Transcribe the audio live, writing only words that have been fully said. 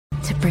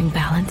Bring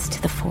balance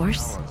to the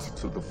Force. Balance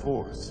to the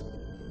Force.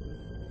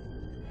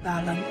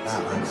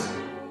 Balance.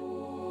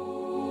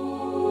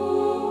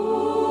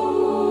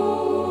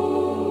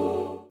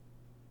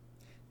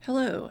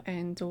 Hello,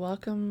 and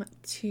welcome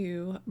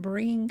to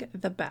Bring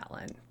the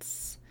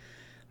Balance.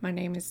 My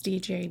name is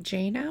DJ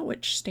Jaina,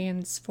 which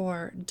stands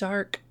for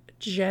Dark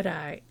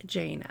Jedi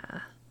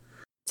Jaina.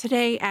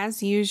 Today,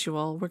 as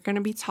usual, we're going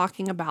to be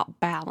talking about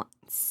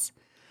balance.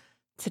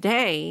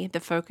 Today, the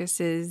focus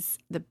is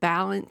the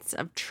balance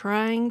of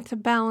trying to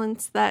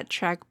balance that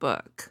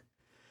checkbook.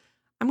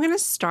 I'm going to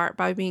start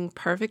by being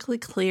perfectly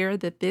clear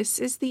that this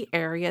is the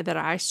area that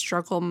I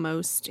struggle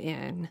most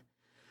in.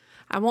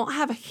 I won't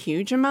have a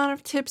huge amount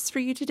of tips for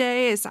you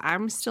today as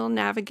I'm still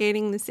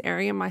navigating this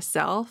area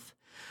myself,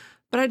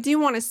 but I do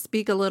want to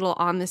speak a little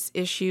on this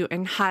issue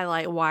and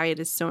highlight why it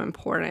is so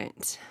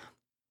important.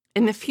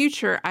 In the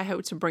future, I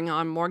hope to bring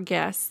on more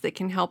guests that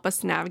can help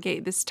us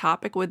navigate this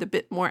topic with a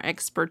bit more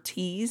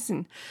expertise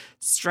and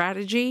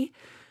strategy.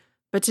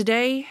 But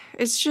today,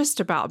 it's just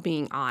about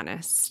being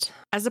honest.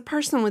 As a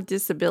person with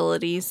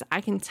disabilities,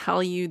 I can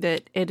tell you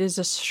that it is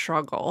a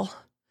struggle.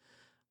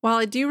 While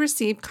I do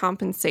receive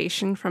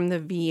compensation from the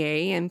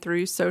VA and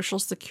through Social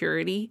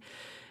Security,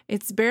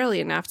 it's barely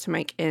enough to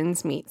make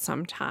ends meet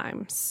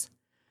sometimes.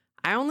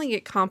 I only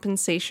get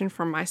compensation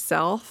for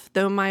myself,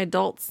 though my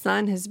adult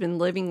son has been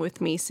living with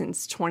me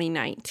since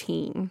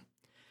 2019.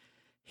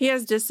 He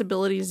has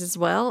disabilities as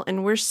well,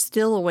 and we're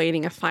still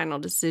awaiting a final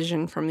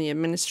decision from the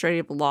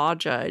administrative law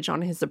judge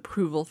on his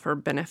approval for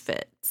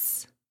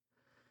benefits.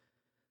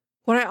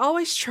 What I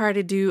always try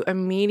to do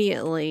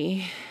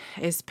immediately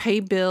is pay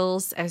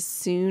bills as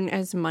soon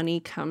as money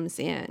comes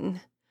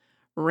in.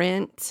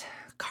 Rent,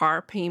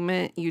 car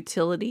payment,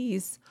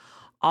 utilities,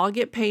 all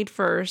get paid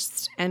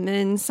first, and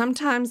then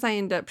sometimes I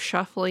end up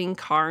shuffling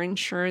car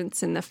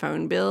insurance in the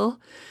phone bill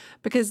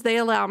because they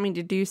allow me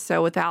to do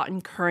so without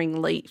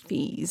incurring late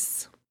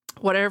fees.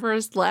 Whatever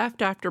is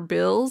left after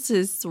bills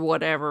is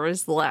whatever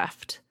is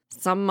left.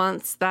 Some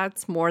months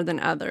that's more than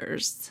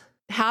others.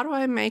 How do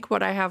I make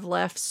what I have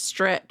left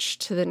stretch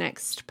to the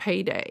next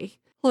payday?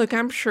 Look,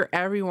 I'm sure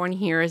everyone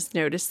here has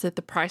noticed that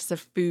the price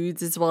of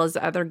foods as well as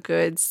other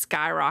goods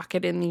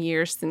skyrocketed in the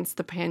years since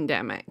the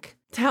pandemic.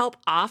 To help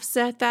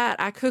offset that,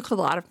 I cook a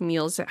lot of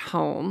meals at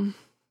home.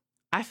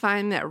 I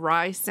find that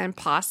rice and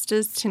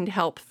pastas tend to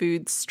help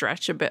foods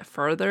stretch a bit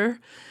further,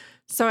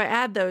 so I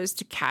add those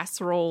to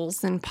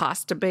casseroles and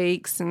pasta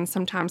bakes and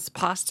sometimes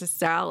pasta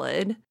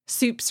salad.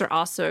 Soups are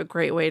also a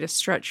great way to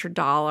stretch your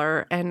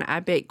dollar, and I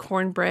bake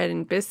cornbread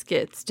and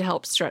biscuits to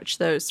help stretch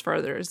those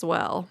further as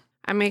well.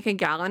 I make a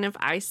gallon of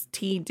iced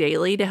tea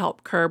daily to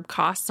help curb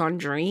costs on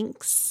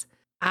drinks.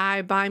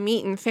 I buy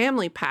meat in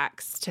family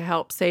packs to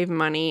help save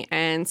money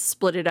and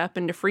split it up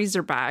into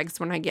freezer bags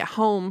when I get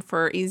home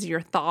for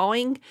easier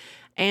thawing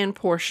and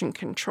portion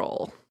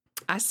control.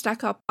 I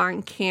stock up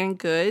on canned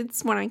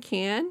goods when I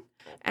can,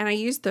 and I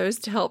use those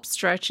to help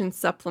stretch and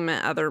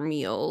supplement other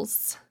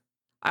meals.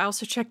 I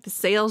also check the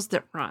sales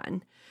that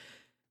run,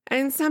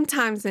 and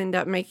sometimes end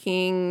up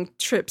making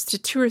trips to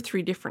 2 or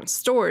 3 different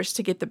stores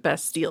to get the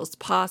best deals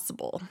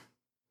possible.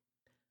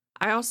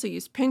 I also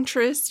use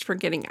Pinterest for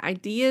getting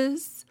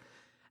ideas,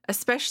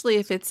 especially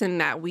if it's in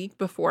that week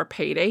before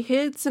payday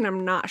hits and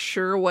I'm not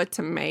sure what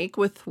to make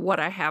with what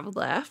I have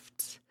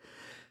left.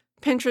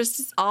 Pinterest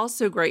is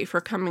also great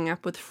for coming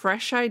up with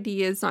fresh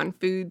ideas on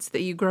foods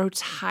that you grow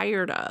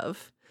tired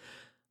of.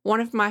 One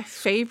of my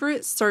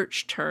favorite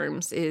search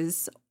terms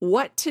is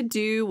what to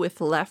do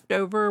with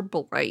leftover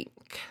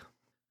blank.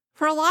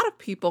 For a lot of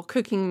people,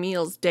 cooking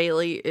meals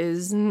daily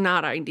is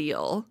not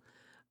ideal.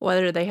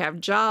 Whether they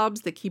have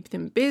jobs that keep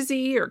them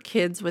busy or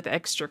kids with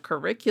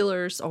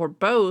extracurriculars or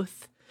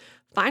both,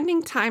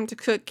 finding time to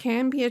cook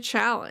can be a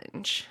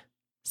challenge.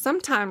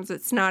 Sometimes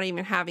it's not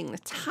even having the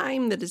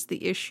time that is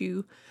the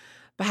issue,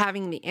 but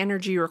having the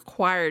energy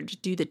required to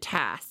do the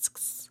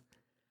tasks.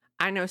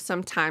 I know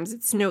sometimes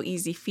it's no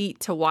easy feat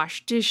to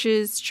wash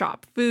dishes,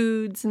 chop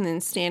foods, and then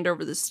stand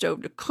over the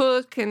stove to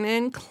cook, and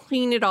then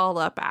clean it all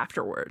up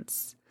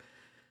afterwards.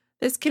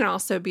 This can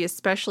also be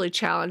especially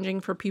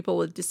challenging for people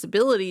with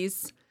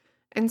disabilities,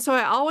 and so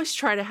I always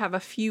try to have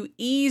a few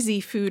easy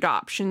food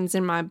options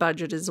in my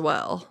budget as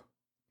well.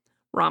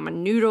 Ramen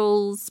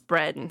noodles,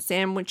 bread and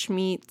sandwich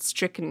meats,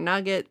 chicken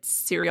nuggets,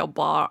 cereal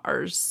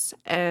bars,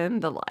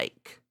 and the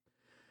like.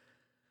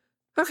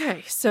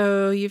 Okay,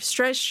 so you've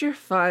stretched your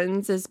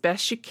funds as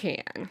best you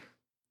can.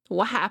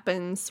 What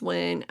happens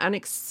when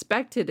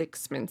unexpected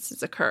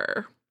expenses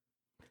occur?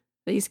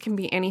 These can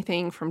be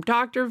anything from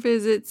doctor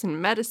visits and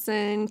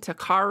medicine to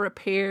car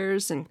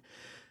repairs, and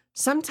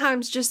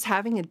sometimes just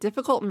having a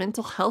difficult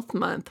mental health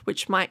month,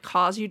 which might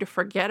cause you to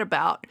forget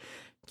about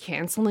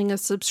canceling a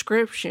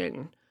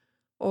subscription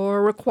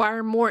or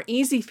require more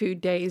easy food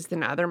days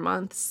than other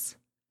months.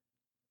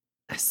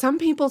 Some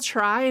people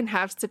try and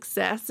have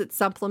success at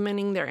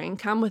supplementing their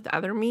income with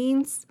other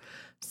means,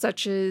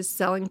 such as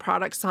selling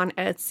products on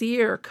Etsy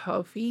or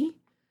Ko-fi,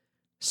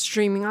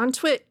 streaming on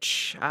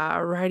Twitch,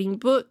 writing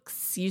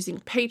books, using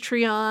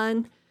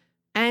Patreon,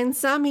 And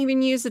some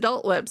even use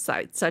adult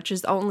websites such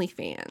as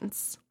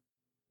OnlyFans.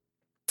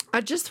 I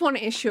just want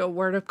to issue a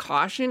word of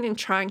caution in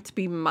trying to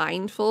be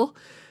mindful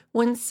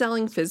when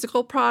selling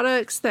physical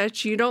products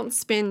that you don't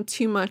spend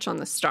too much on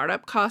the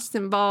startup costs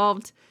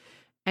involved,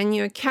 and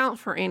you account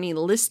for any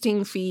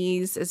listing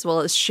fees as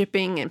well as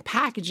shipping and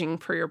packaging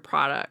for your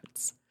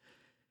products.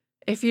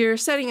 If you're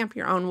setting up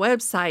your own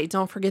website,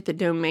 don't forget the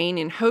domain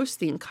and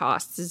hosting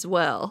costs as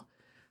well.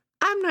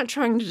 I'm not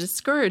trying to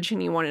discourage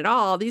anyone at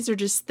all. These are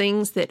just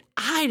things that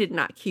I did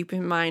not keep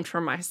in mind for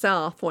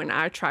myself when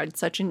I tried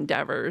such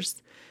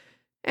endeavors,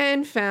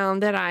 and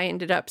found that I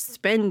ended up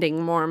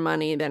spending more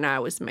money than I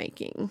was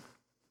making.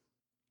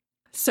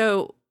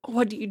 So,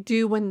 what do you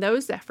do when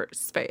those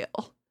efforts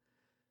fail?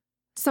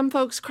 Some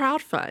folks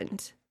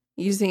crowdfund.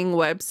 Using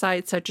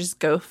websites such as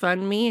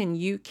GoFundMe and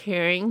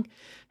YouCaring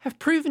have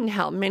proven to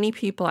help many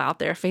people out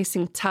there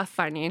facing tough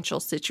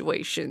financial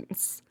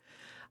situations.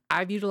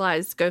 I've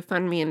utilized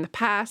GoFundMe in the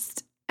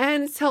past,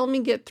 and it's helped me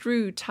get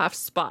through tough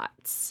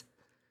spots.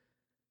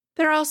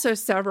 There are also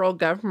several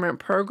government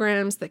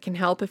programs that can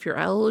help if you're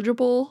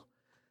eligible.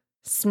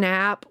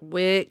 SNAP,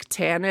 WIC,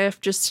 TANF,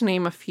 just to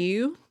name a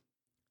few.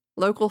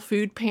 Local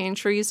food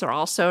pantries are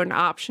also an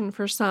option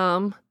for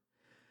some.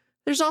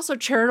 There's also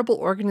charitable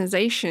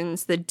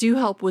organizations that do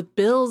help with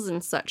bills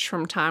and such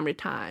from time to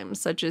time,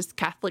 such as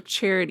Catholic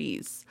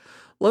Charities,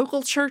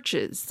 local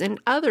churches,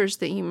 and others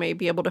that you may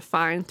be able to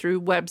find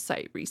through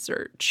website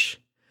research.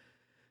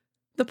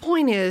 The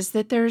point is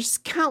that there's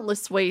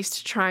countless ways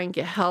to try and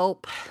get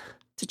help,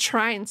 to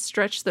try and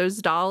stretch those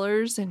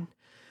dollars, and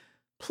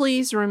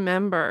please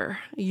remember,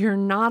 you're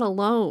not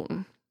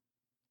alone.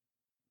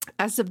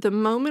 As of the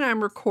moment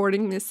I'm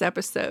recording this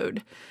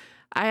episode,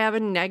 I have a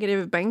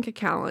negative bank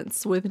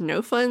account with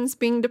no funds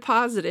being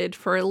deposited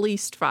for at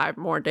least 5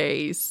 more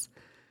days.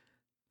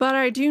 But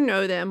I do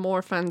know that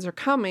more funds are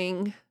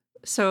coming.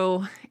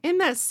 So in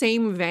that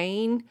same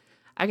vein,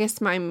 I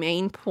guess my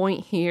main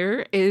point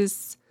here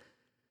is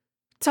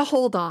to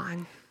hold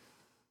on,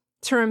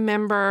 to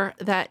remember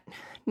that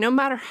no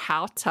matter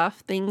how tough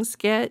things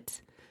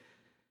get,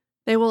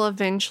 they will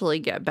eventually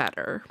get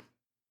better.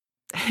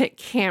 It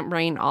can't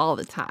rain all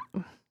the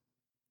time.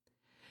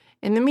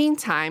 In the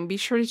meantime, be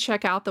sure to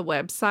check out the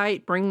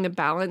website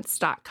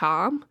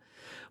bringthebalance.com,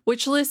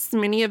 which lists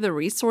many of the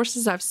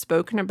resources I've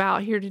spoken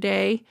about here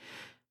today.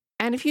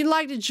 And if you'd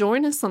like to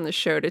join us on the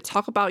show to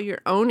talk about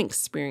your own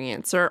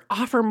experience or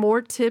offer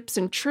more tips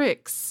and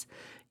tricks,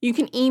 you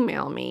can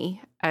email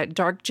me at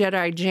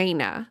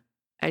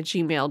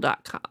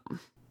darkjedijana@gmail.com.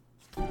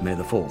 May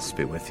the Force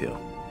be with you.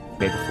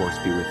 May the Force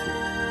be with you.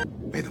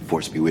 May the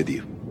Force be with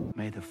you.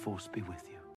 May the Force be with you.